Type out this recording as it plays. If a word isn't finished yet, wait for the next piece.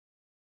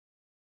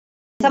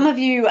Some of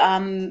you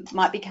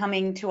might be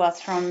coming to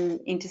us from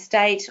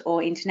interstate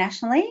or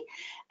internationally,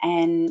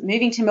 and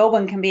moving to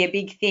Melbourne can be a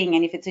big thing.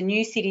 And if it's a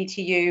new city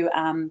to you,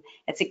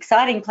 it's an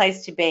exciting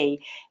place to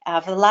be.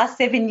 For the last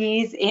 7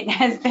 years, it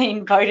has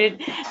been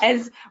voted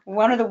as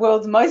one of the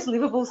world's most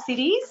livable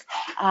cities.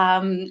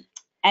 And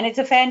it's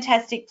a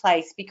fantastic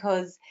place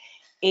because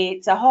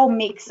it's a whole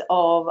mix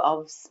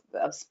of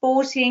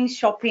sporting,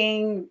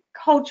 shopping,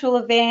 cultural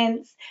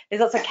events.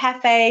 There's lots of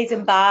cafes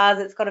and bars.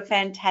 It's got a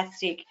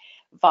fantastic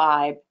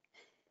vibe.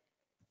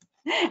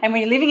 And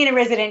when you're living in a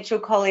residential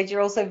college,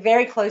 you're also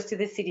very close to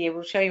the city.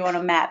 We'll show you on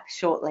a map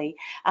shortly.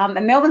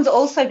 And Melbourne's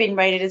also been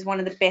rated as one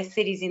of the best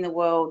cities in the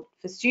world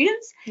for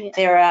students. Yeah.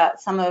 There are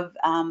some of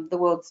the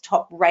world's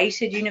top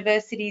rated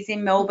universities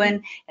in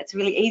Melbourne. It's a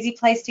really easy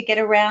place to get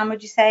around,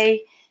 would you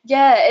say?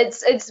 Yeah,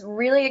 it's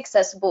really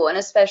accessible, and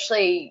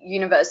especially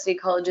University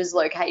College's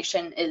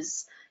location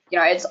is, you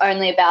know, it's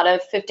only about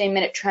a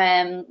 15-minute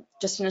tram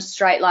just in a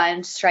straight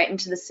line straight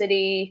into the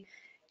city.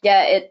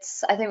 Yeah,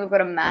 I think we've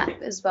got a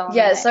map as well.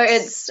 Yeah, so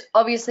it's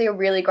obviously a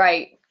really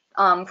great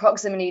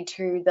proximity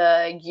to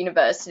the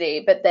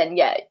university, but then,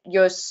 yeah,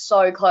 you're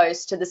so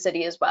close to the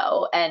city as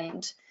well,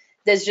 and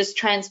there's just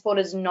transport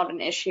is not an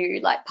issue.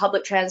 Like,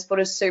 public transport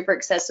is super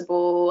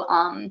accessible.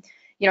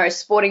 You know,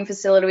 sporting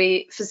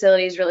facility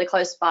is really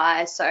close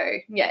by. So,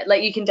 yeah,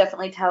 like, you can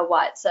definitely tell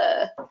why it's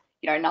a,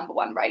 you know,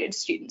 #1 rated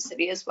student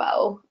city as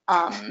well.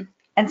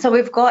 And so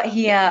we've got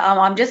here,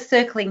 I'm just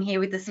circling here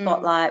with the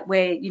spotlight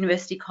where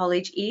University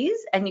College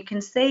is, and you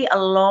can see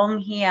along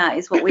here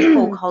is what we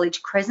call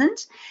College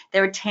Crescent.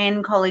 There are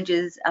 10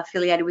 colleges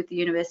affiliated with the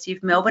University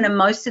of Melbourne, and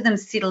most of them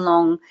sit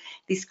along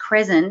this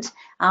crescent.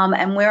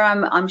 And where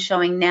I'm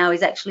showing now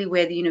is actually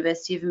where the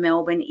University of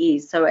Melbourne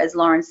is. So as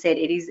Lauren said,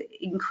 it is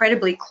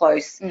incredibly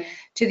close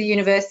to the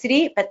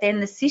university, but then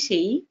the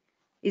city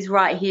is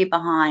right here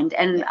behind,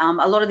 and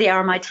a lot of the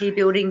RMIT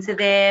buildings are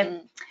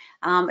there.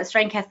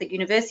 Australian Catholic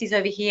University is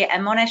over here,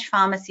 and Monash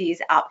Pharmacy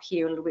is up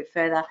here a little bit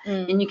further.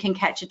 And you can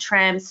catch a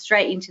tram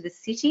straight into the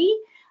city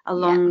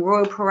along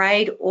Royal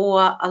Parade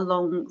or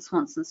along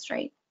Swanston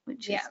Street,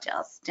 which is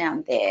just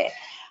down there.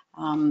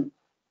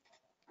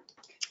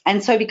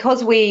 And so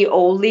because we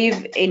all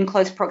live in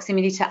close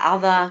proximity to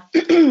other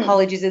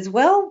colleges as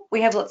well,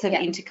 we have lots of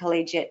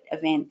intercollegiate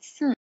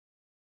events.